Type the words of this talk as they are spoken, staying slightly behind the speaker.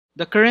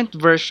The current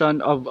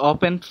version of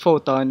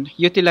openphoton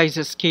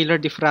utilizes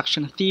scalar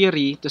diffraction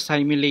theory to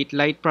simulate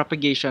light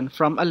propagation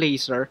from a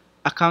laser,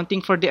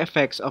 accounting for the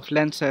effects of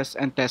lenses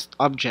and test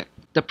objects.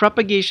 The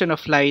propagation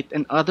of light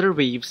and other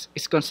waves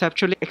is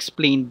conceptually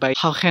explained by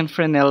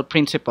Huygens-Fresnel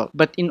principle,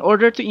 but in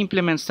order to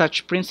implement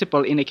such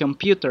principle in a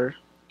computer,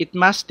 it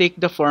must take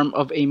the form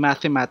of a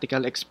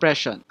mathematical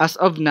expression. As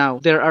of now,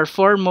 there are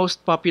four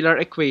most popular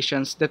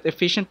equations that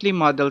efficiently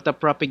model the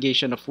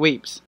propagation of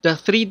waves. The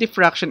three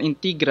diffraction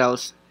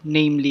integrals,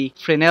 namely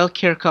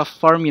Fresnel-Kirchhoff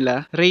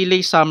formula,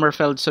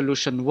 Rayleigh-Sommerfeld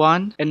solution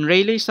 1, and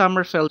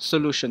Rayleigh-Sommerfeld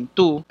solution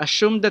 2,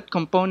 assume that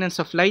components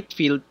of light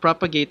field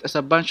propagate as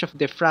a bunch of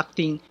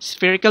diffracting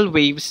spherical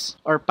waves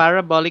or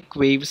parabolic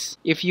waves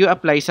if you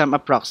apply some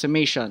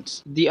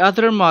approximations. The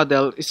other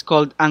model is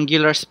called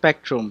angular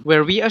spectrum,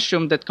 where we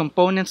assume that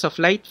components of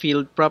light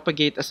field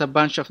propagate as a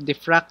bunch of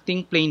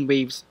diffracting plane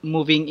waves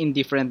moving in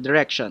different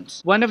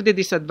directions. One of the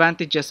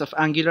disadvantages of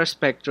angular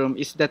spectrum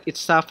is that it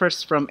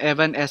suffers from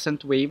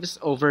evanescent waves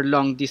over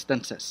long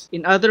distances.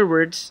 In other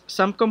words,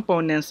 some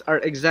components are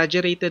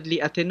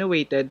exaggeratedly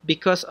attenuated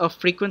because of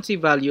frequency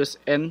values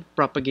and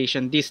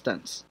propagation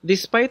distance.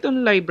 This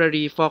Python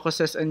library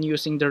focuses on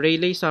using the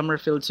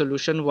Rayleigh-Sommerfeld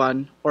solution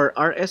 1 or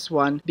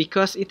RS1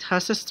 because it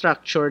has a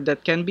structure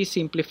that can be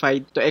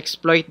simplified to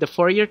exploit the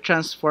Fourier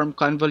transform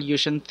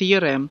convolution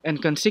theorem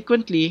and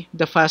consequently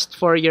the fast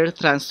Fourier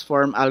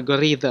transform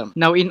algorithm.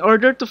 Now, in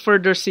order to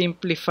further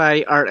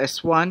simplify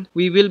RS1,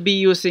 we will be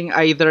using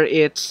either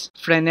its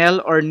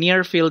Fresnel or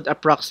near field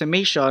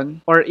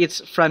approximation or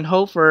its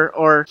Fraunhofer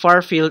or far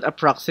field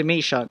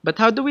approximation. But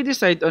how do we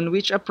decide on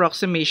which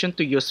approximation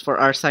to use for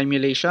our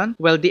simulation?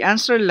 Well, the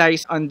answer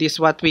lies on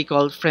this what we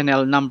call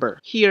Fresnel number.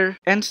 Here,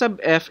 n sub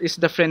f is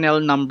the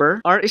Fresnel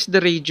number, r is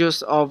the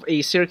radius of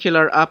a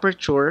circular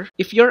aperture.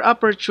 If your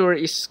aperture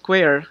is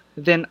square,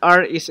 then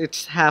r is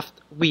its half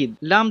width.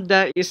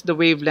 Lambda is the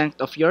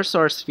wavelength of your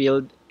source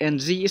field,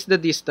 and z is the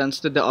distance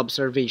to the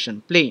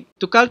observation plane.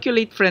 To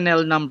calculate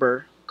Fresnel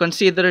number,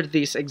 consider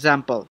this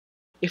example.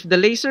 If the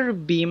laser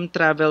beam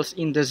travels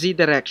in the z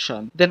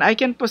direction, then I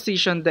can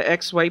position the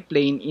xy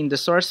plane in the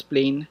source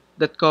plane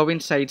that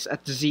coincides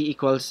at z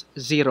equals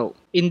 0.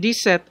 In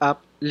this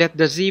setup, let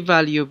the z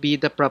value be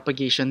the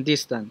propagation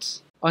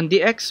distance. On the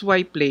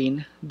xy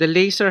plane, the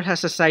laser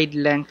has a side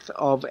length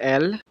of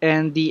L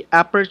and the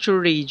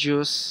aperture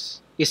radius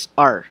is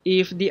r.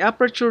 If the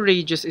aperture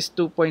radius is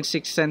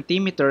 2.6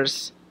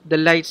 centimeters, the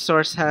light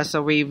source has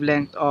a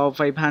wavelength of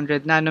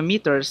 500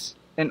 nanometers,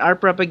 and our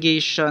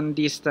propagation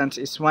distance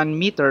is 1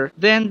 meter,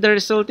 then the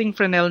resulting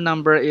Fresnel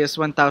number is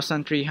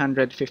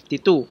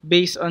 1352.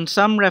 Based on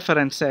some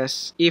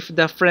references, if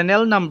the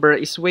Fresnel number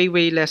is way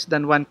less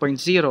than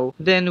 1.0,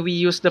 then we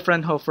use the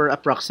Fraunhofer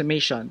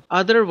approximation.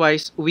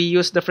 Otherwise, we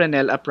use the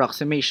Fresnel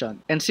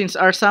approximation. And since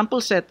our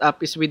sample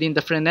setup is within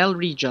the Fresnel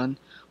region,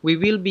 we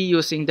will be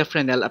using the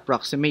Fresnel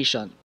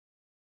approximation.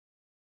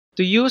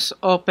 To use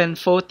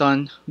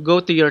openphoton, go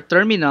to your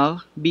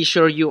terminal, be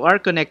sure you are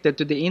connected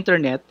to the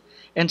internet,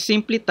 and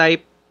simply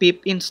type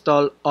pip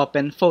install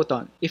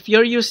openphoton. If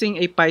you're using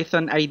a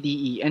Python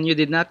IDE and you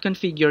did not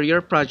configure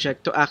your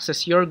project to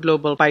access your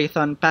global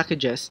Python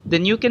packages,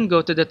 then you can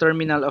go to the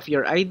terminal of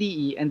your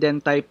IDE and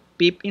then type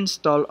pip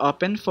install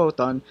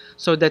openphoton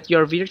so that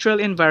your virtual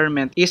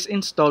environment is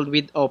installed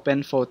with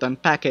openphoton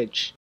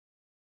package.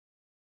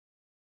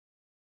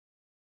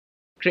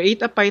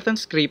 Create a Python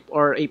script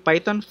or a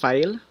Python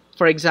file.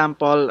 For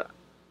example,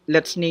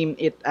 let's name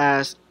it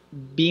as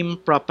beam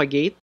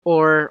propagate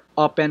or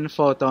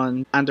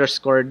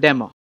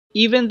openphoton_demo.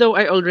 Even though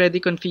I already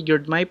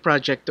configured my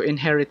project to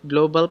inherit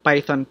global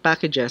Python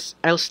packages,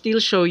 I'll still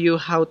show you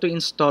how to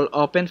install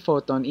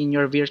openphoton in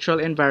your virtual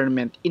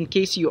environment in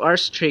case you are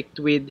strict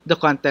with the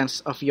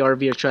contents of your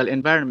virtual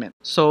environment.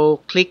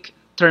 So click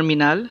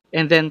terminal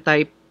and then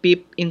type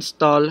pip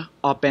install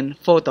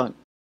openphoton.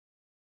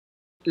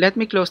 Let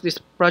me close this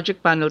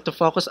project panel to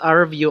focus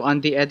our view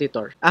on the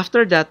editor.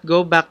 After that,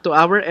 go back to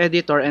our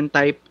editor and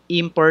type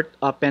import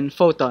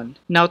openphoton.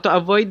 Now, to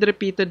avoid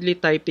repeatedly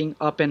typing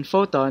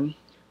openphoton,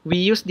 we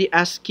use the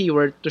as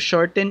keyword to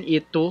shorten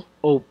it to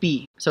OP.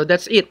 So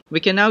that's it. We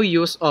can now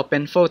use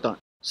openphoton.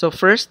 So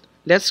first,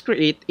 let's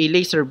create a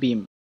laser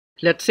beam.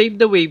 Let's save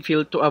the wave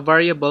field to a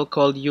variable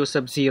called u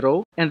sub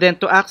 0, and then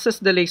to access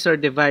the laser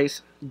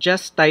device,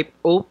 just type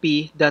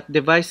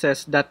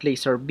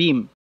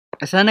op.devices.laserbeam.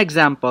 As an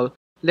example,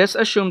 let's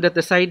assume that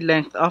the side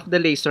length of the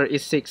laser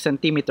is 6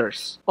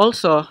 centimeters.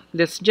 Also,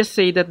 let's just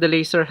say that the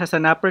laser has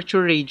an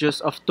aperture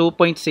radius of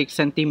 2.6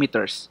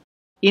 centimeters.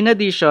 In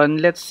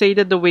addition, let's say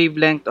that the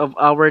wavelength of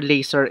our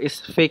laser is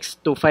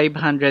fixed to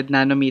 500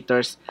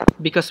 nanometers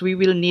because we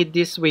will need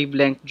this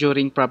wavelength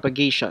during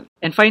propagation.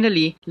 And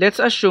finally, let's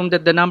assume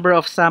that the number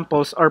of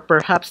samples or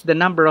perhaps the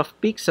number of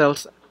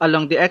pixels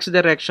along the x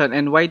direction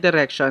and y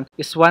direction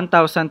is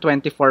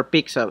 1024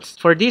 pixels.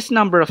 For this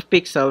number of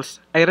pixels,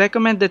 I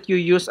recommend that you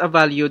use a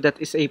value that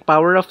is a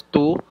power of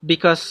 2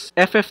 because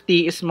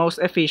FFT is most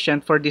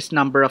efficient for this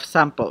number of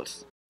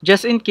samples.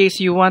 Just in case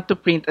you want to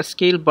print a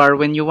scale bar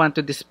when you want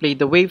to display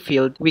the wave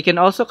field, we can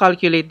also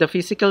calculate the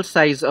physical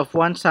size of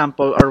one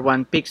sample or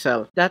one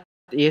pixel. That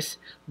is,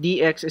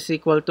 dx is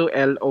equal to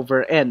L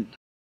over n.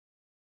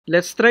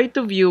 Let's try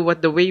to view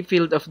what the wave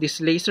field of this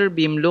laser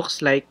beam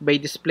looks like by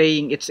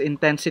displaying its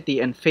intensity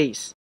and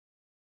phase.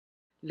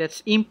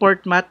 Let's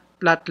import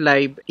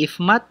matplotlib. If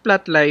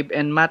matplotlib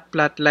and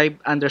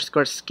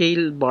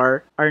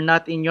matplotlib_scale are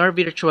not in your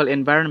virtual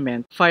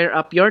environment, fire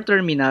up your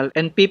terminal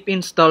and pip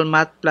install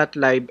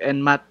matplotlib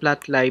and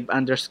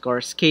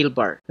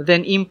matplotlib_scale.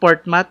 Then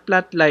import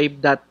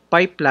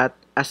matplotlib.pyplot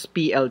as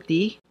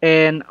plt,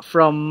 and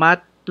from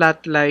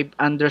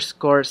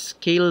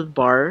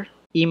matplotlib_scale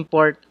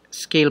import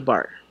scale.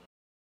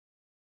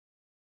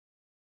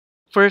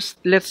 First,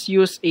 let's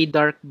use a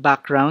dark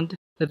background.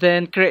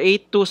 Then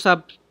create two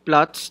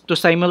subplots to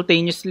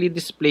simultaneously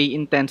display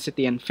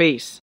intensity and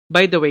phase.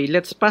 By the way,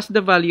 let's pass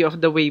the value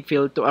of the wave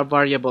field to a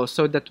variable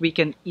so that we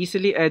can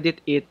easily edit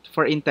it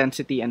for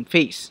intensity and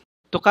phase.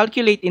 To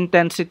calculate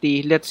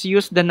intensity, let's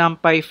use the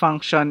numpy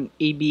function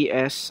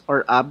abs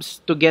or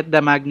abs to get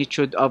the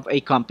magnitude of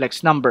a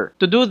complex number.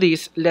 To do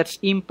this, let's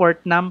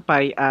import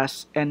numpy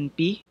as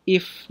np.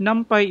 If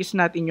numpy is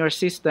not in your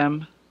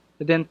system,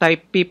 then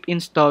type pip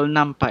install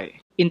numpy.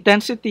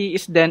 Intensity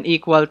is then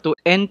equal to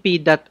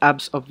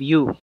np.abs of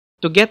u.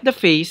 To get the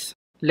phase,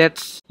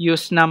 let's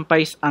use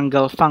numpy's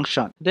angle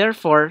function.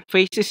 Therefore,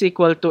 phase is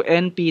equal to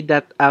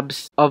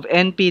np.abs of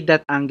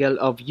np.angle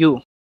of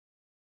u.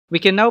 We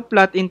can now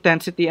plot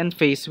intensity and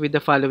phase with the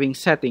following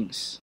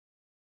settings.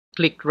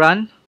 Click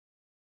Run.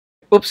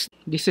 Oops,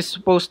 this is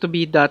supposed to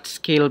be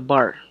 .scale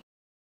bar.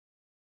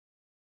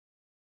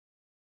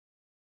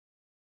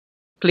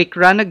 Click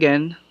Run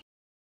again.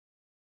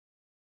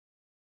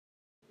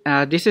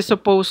 This is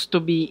supposed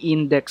to be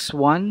index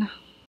 1.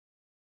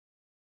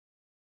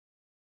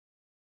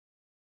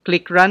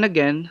 Click Run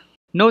again.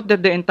 Note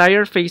that the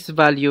entire phase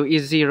value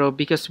is 0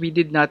 because we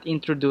did not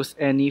introduce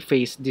any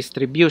phase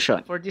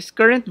distribution. For this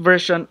current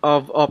version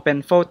of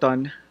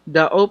openphoton,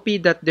 the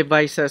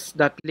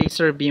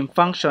op.devices.laserbeam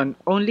function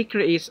only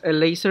creates a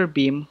laser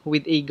beam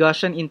with a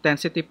Gaussian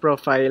intensity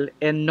profile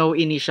and no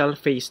initial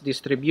phase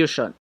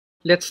distribution.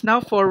 Let's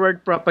now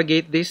forward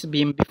propagate this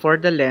beam before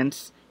the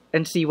lens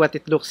and see what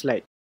it looks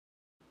like.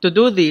 To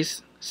do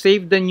this,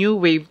 save the new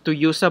wave to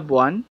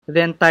u1,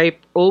 then type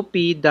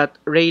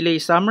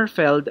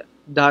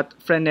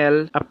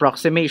op.Rayleigh-Sommerfeld.Fresnel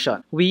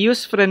approximation. We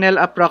use Fresnel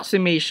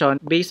approximation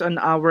based on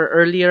our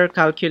earlier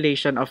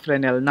calculation of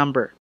Fresnel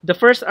number. The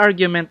first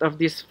argument of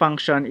this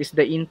function is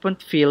the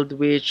input field,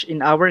 which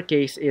in our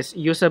case is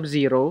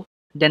u0,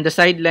 then the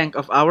side length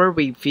of our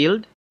wave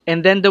field,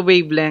 and then the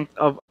wavelength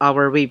of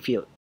our wave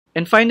field.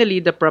 And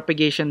finally, the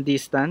propagation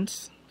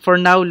distance. For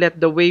now, let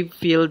the wave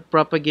field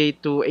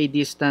propagate to a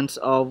distance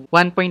of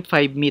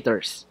 1.5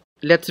 meters.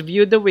 Let's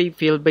view the wave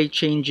field by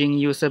changing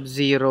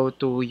u0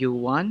 to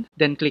u1,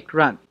 then click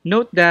Run.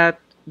 Note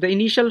that the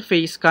initial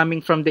phase coming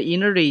from the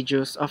inner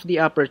radius of the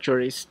aperture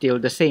is still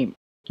the same.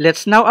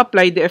 Let's now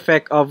apply the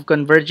effect of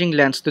converging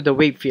lens to the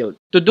wave field.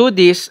 To do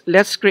this,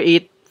 let's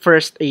create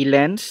first a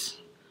lens.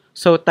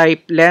 So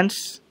type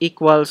lens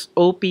equals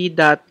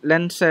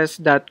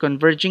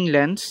op.lenses.converging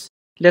lens.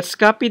 Let's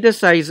copy the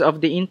size of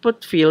the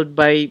input field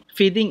by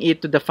feeding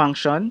it to the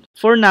function.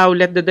 For now,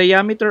 let the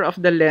diameter of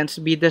the lens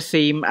be the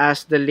same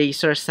as the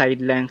laser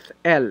side length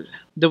L.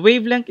 The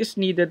wavelength is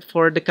needed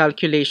for the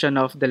calculation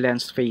of the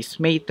lens phase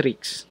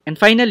matrix. And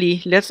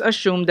finally, let's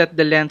assume that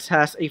the lens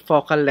has a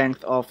focal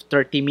length of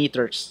 30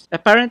 meters.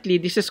 Apparently,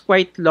 this is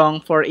quite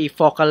long for a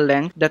focal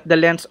length that the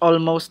lens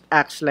almost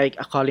acts like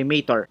a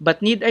collimator.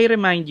 But need I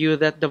remind you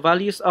that the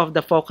values of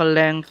the focal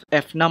length,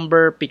 f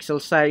number,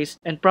 pixel size,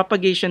 and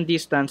propagation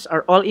distance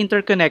are all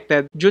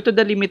interconnected due to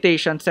the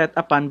limitation set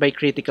upon by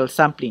critical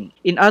sampling.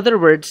 In other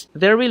words,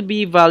 there will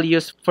be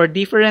values for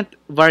different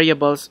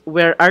variables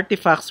where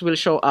artifacts will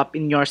show up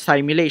in your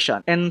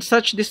simulation, and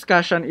such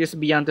discussion is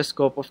beyond the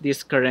scope of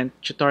this current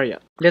tutorial.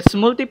 Let's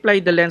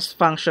multiply the lens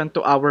function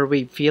to our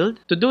wave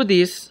field. To do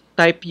this,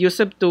 type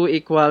u2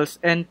 equals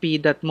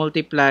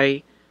np.multiply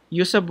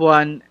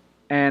u1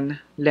 and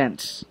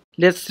lens.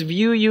 Let's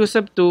view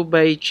u2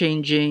 by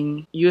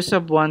changing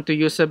u1 to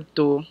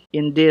u2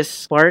 in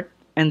this part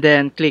and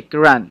then click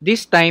Run.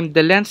 This time,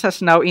 the lens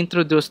has now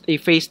introduced a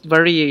phased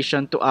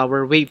variation to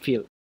our wave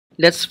field.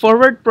 Let's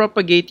forward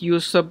propagate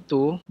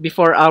u2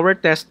 before our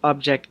test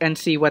object and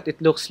see what it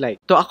looks like.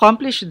 To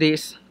accomplish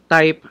this,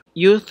 type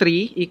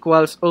u3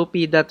 equals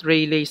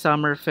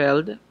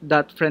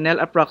op.Rayleigh-Sommerfeld.Fresnel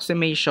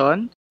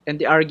approximation, and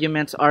the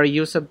arguments are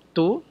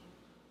u2,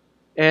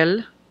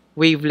 L,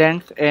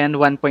 wavelength, and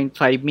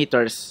 1.5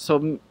 meters.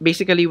 So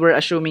basically, we're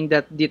assuming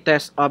that the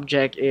test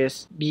object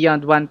is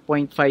beyond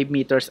 1.5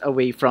 meters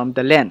away from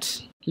the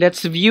lens.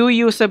 Let's view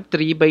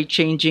u3 by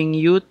changing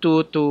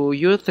u2 to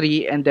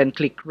u3 and then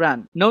click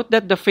Run. Note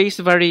that the phase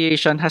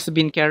variation has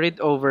been carried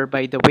over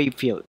by the wave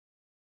field.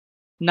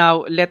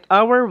 Now, let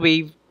our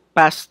wave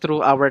pass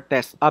through our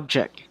test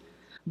object.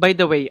 By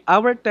the way,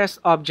 our test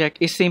object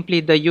is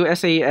simply the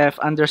USAF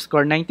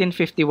underscore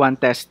 1951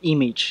 test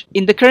image.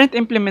 In the current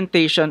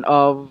implementation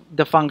of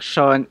the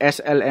function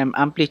SLM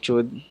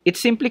amplitude, it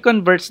simply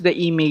converts the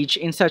image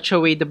in such a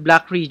way the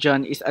black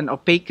region is an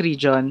opaque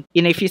region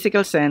in a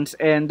physical sense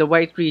and the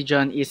white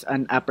region is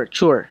an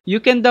aperture.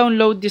 You can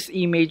download this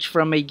image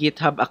from my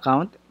GitHub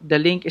account. The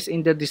link is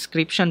in the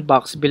description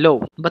box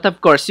below. But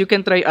of course, you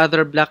can try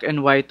other black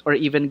and white or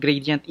even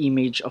gradient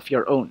image of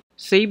your own.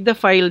 Save the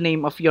file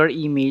name of your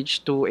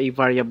image to a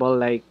variable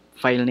like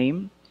file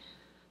name.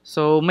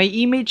 So my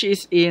image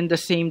is in the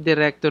same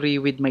directory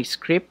with my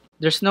script.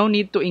 There's no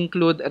need to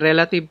include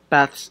relative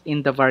paths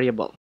in the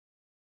variable.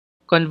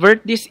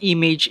 Convert this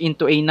image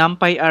into a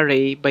numpy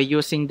array by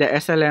using the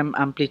SLM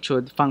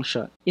amplitude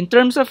function. In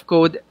terms of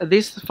code,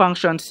 this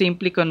function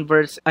simply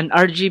converts an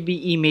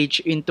RGB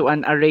image into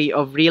an array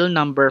of real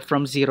number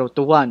from 0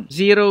 to 1.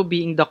 0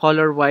 being the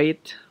color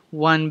white,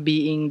 1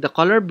 being the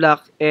color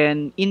black,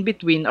 and in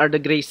between are the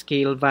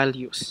grayscale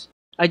values.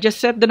 I just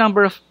set the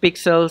number of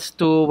pixels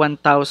to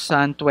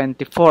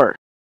 1024.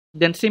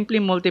 Then simply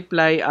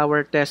multiply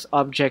our test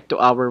object to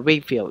our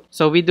wave field.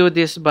 So we do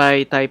this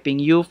by typing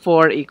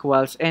u4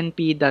 equals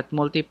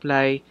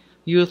np.multiply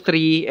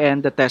u3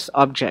 and the test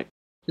object.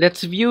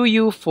 Let's view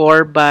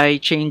u4 by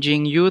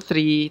changing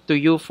u3 to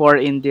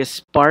u4 in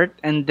this part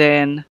and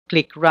then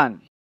click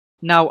run.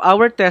 Now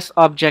our test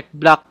object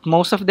blocked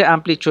most of the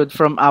amplitude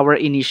from our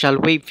initial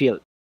wave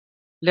field.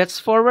 Let's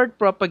forward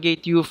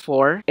propagate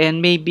u4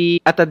 and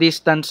maybe at a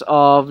distance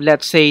of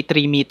let's say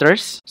 3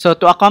 meters. So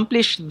to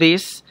accomplish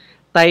this,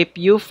 type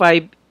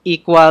u5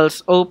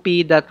 equals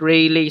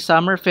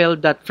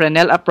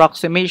op.Rayleigh-Sommerfeld.Fresnel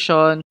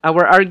approximation.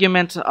 Our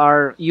arguments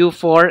are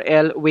u4,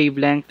 L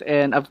wavelength,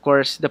 and of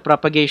course the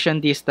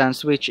propagation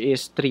distance, which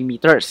is 3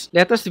 meters.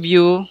 Let us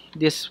view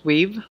this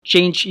wave.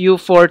 Change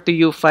u4 to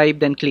u5,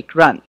 then click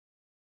run.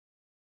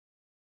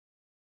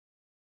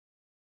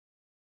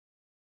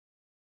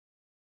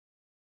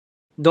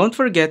 Don't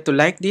forget to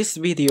like this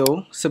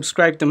video,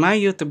 subscribe to my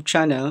YouTube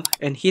channel,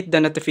 and hit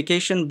the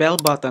notification bell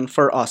button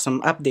for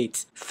awesome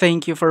updates.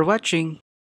 Thank you for watching.